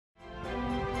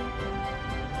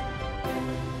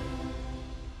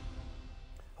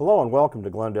Hello and welcome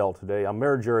to Glendale Today. I'm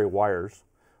Mayor Jerry Weiers.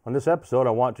 On this episode, I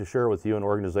want to share with you an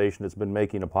organization that's been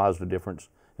making a positive difference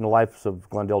in the lives of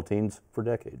Glendale teens for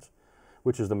decades,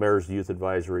 which is the Mayor's Youth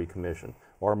Advisory Commission,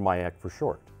 or MYAC for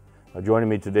short. Joining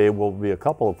me today will be a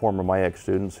couple of former MYAC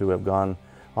students who have gone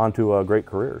on to great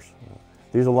careers.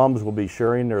 These alums will be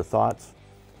sharing their thoughts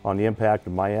on the impact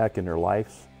of MYAC in their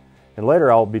lives. And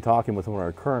later I'll be talking with one of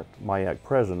our current MYAC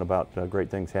president about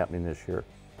great things happening this year.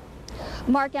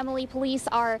 Mark, Emily, police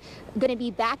are going to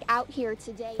be back out here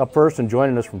today. Up first and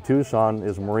joining us from Tucson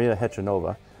is Maria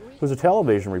Hechanova, who's a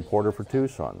television reporter for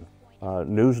Tucson.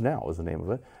 News Now is the name of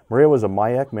it. Maria was a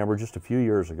MYAC member just a few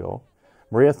years ago.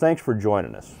 Maria, thanks for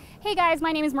joining us. Hey guys,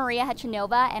 my name is Maria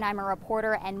Hechanova and I'm a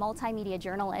reporter and multimedia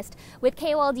journalist with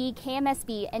KOLD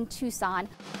KMSB in Tucson.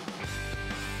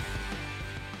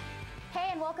 Hey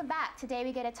and welcome back. Today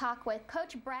we get to talk with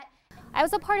Coach Brett. I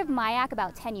was a part of MYAC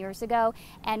about 10 years ago,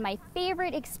 and my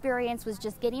favorite experience was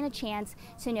just getting a chance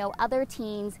to know other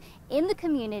teens in the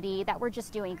community that were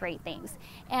just doing great things.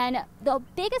 And the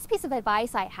biggest piece of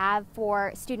advice I have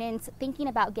for students thinking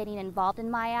about getting involved in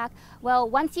MYAC, well,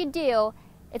 once you do,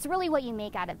 it's really what you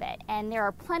make out of it. And there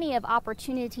are plenty of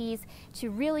opportunities to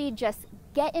really just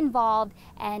get involved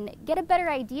and get a better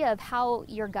idea of how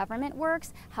your government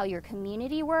works, how your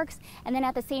community works, and then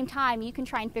at the same time, you can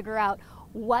try and figure out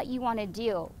what you want to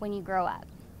do when you grow up.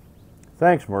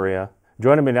 Thanks, Maria.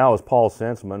 Joining me now is Paul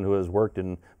Senseman, who has worked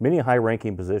in many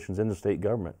high-ranking positions in the state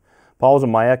government. Paul was a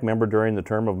MYAC member during the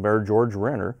term of Mayor George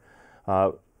Renner.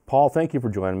 Paul, thank you for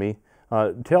joining me.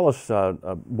 Tell us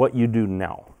what you do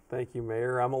now. Thank you,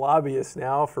 Mayor. I'm a lobbyist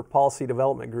now for Policy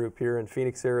Development Group here in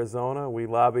Phoenix, Arizona. We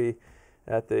lobby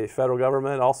at the federal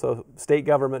government, also state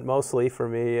government mostly for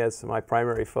me as my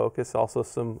primary focus, also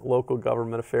some local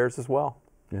government affairs as well.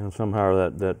 You know, somehow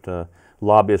that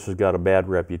lobbyist has got a bad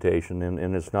reputation,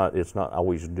 and it's not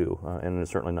always due, and it's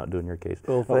certainly not due in your case.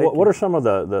 Well, what are some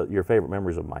of your favorite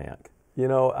memories of MYAC? You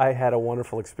know, I had a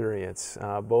wonderful experience,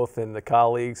 both in the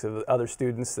colleagues of other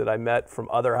students that I met from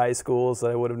other high schools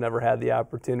that I would have never had the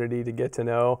opportunity to get to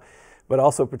know, but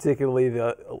also particularly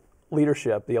the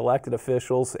leadership, the elected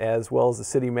officials, as well as the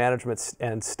city management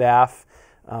and staff.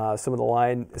 Some of the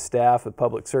line staff, the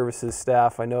public services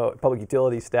staff. I know public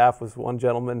utility staff was one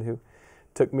gentleman who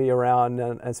took me around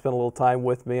and spent a little time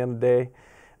with me on a day.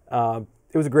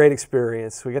 It was a great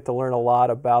experience. We get to learn a lot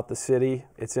about the city,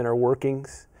 its inner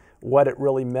workings, what it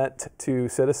really meant to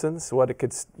citizens, what it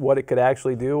could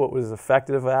actually do, what was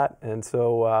effective at, and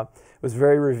so it was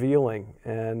very revealing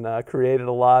and created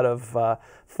a lot of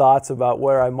thoughts about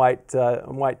where I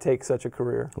might take such a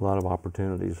career. A lot of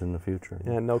opportunities in the future.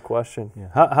 Yeah, no question. Yeah.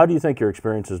 How do you think your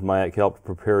experiences at MYAC helped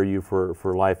prepare you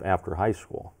for life after high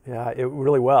school? Yeah, it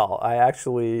really well. I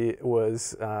actually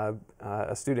was a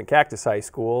student at Cactus High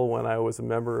School when I was a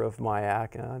member of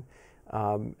MYAC,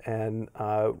 and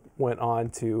went on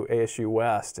to ASU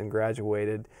West and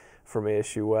graduated from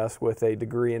ASU West with a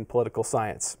degree in political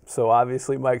science. So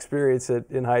obviously my experience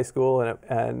in high school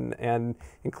and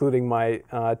including my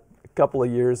couple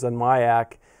of years on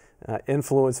MYAC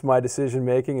influenced my decision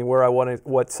making and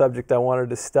what subject I wanted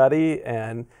to study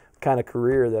and kind of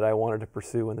career that I wanted to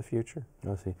pursue in the future.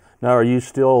 I see. Now, are you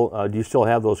still do you still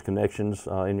have those connections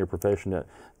in your profession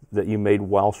that you made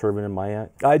while serving in MYAC?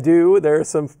 I do. There are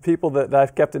some people that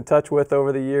I've kept in touch with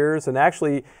over the years, and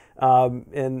actually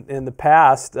in the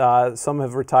past, some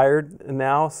have retired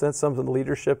now since some of the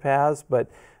leadership has, but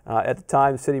at the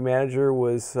time, city manager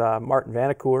was Martin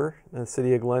Vanacour in the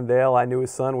city of Glendale. I knew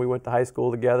his son. We went to high school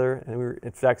together, and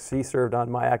in fact, he served on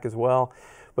MYAC as well.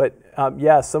 But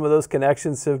yeah, some of those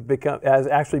connections has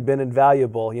actually been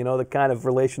invaluable, you know, the kind of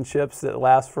relationships that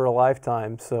last for a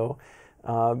lifetime. So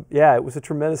yeah, it was a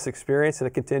tremendous experience, and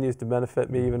it continues to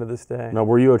benefit me even to this day. Now,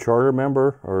 were you a charter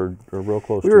member or real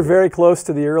close? We were very close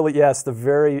to the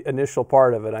very initial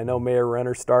part of it. I know Mayor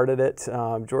Renner started it.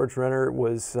 George Renner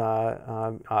was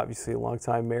obviously a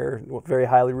longtime mayor, very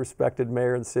highly respected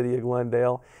mayor in the city of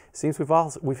Glendale. It seems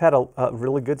we've had a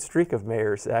really good streak of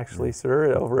mayors, actually,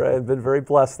 sir. I've been very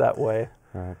blessed that way.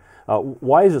 All right.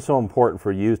 Why is it so important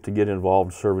for youth to get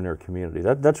involved serving their community?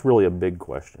 That's really a big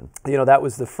question. You know, that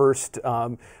was the first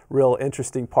real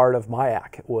interesting part of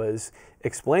MYAC, was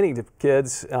explaining to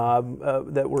kids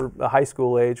that were high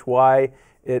school age why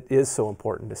it is so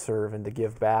important to serve and to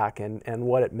give back, and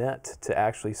what it meant to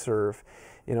actually serve.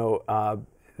 You know,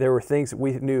 there were things that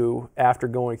we knew after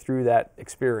going through that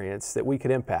experience that we could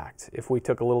impact. If we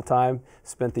took a little time,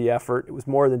 spent the effort, it was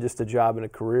more than just a job and a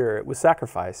career, it was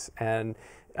sacrifice. And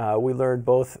we learned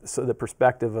both the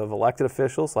perspective of elected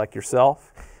officials like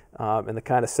yourself, and the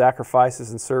kind of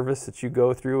sacrifices and service that you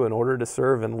go through in order to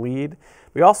serve and lead.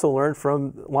 We also learned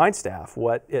from line staff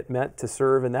what it meant to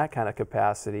serve in that kind of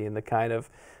capacity and the kind of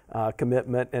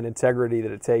commitment and integrity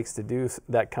that it takes to do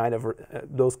that kind of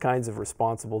those kinds of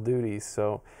responsible duties.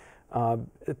 So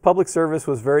public service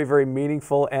was very, very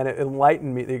meaningful, and it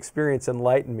enlightened me. The experience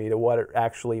enlightened me to what it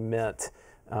actually meant,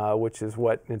 which is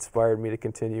what inspired me to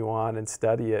continue on and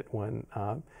study it when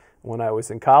I was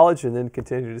in college, and then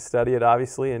continue to study it,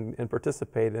 obviously, and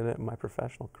participate in it in my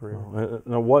professional career.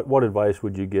 Now, what advice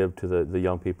would you give to the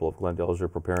young people of Glendale as they're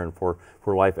preparing for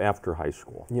life after high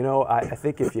school? You know, I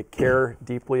think if you care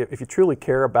deeply, if you truly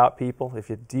care about people, if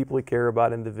you deeply care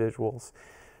about individuals,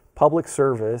 public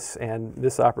service and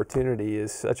this opportunity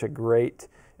is such a great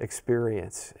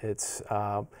experience. It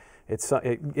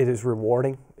is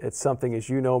rewarding. It's something, as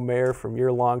you know, Mayor, from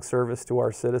your long service to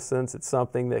our citizens, it's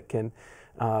something that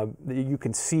you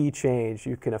can see change.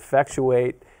 You can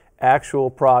effectuate actual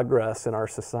progress in our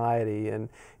society. And,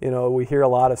 you know, we hear a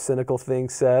lot of cynical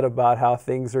things said about how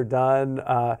things are done,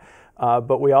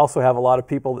 but we also have a lot of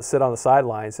people that sit on the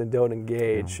sidelines and don't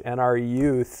engage. Yeah. And our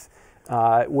youth,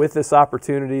 with this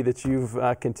opportunity that you've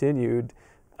continued,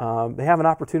 they have an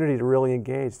opportunity to really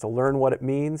engage, to learn what it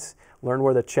means, learn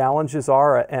where the challenges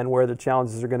are and where the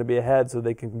challenges are going to be ahead, so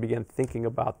they can begin thinking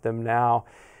about them now.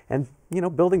 And, you know,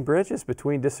 building bridges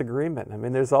between disagreement. I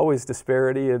mean, there's always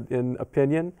disparity in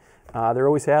opinion. There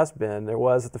always has been. There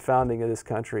was at the founding of this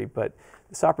country. But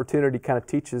this opportunity kind of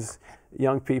teaches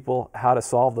young people how to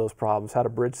solve those problems, how to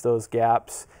bridge those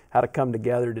gaps, how to come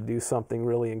together to do something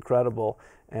really incredible.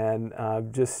 And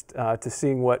just to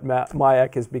seeing what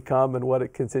MYAC has become and what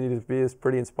it continues to be is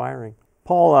pretty inspiring.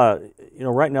 Paul, you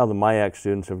know, right now the MYAC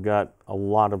students have got a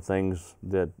lot of things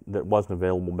that wasn't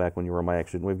available back when you were a MYAC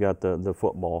student. We've got the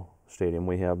football stadium,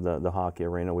 we have the hockey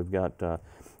arena, we've got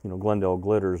you know, Glendale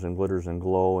Glitters and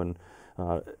Glow, and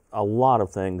a lot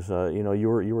of things. You know, you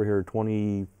were here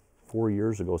 24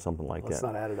 years ago, something like that. Let's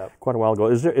not add it up. Quite a while ago.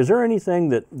 Is there anything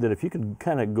that if you could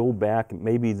kind of go back,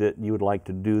 maybe that you would like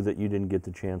to do that you didn't get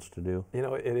the chance to do? You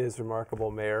know, it is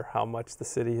remarkable, Mayor, how much the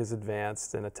city has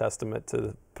advanced, and a testament to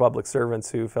the public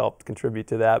servants who've helped contribute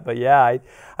to that. But yeah,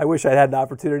 I wish I'd had an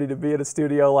opportunity to be in a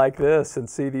studio like this and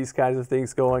see these kinds of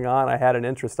things going on. I had an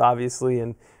interest, obviously,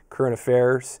 in current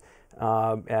affairs,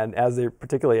 and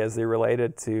particularly as they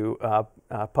related to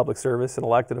public service and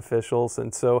elected officials.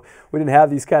 And so we didn't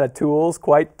have these kind of tools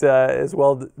quite as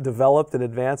well developed and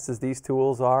advanced as these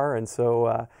tools are. And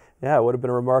so, yeah, it would have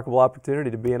been a remarkable opportunity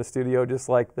to be in a studio just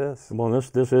like this. Well,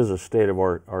 this is a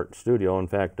state-of-art studio. In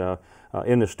fact,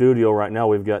 in the studio right now,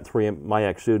 we've got 3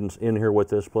 MYAC students in here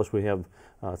with us, plus we have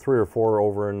 3 or 4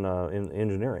 over in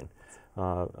engineering.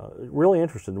 Really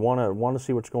interested, want to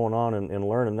see what's going on and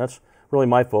learn, and that's really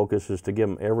my focus, is to give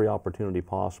them every opportunity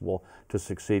possible to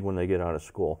succeed when they get out of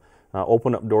school.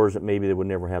 Open up doors that maybe they would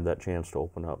never have that chance to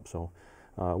open up. So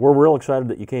we're real excited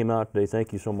that you came out today.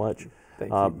 Thank you so much.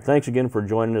 Thank you. Thanks again for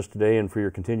joining us today and for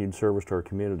your continued service to our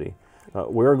community.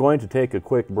 We're going to take a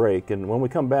quick break, and when we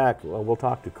come back, we'll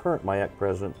talk to current MYAC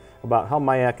president about how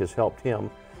MYAC has helped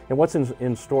him and what's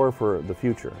in store for the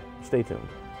future. Stay tuned.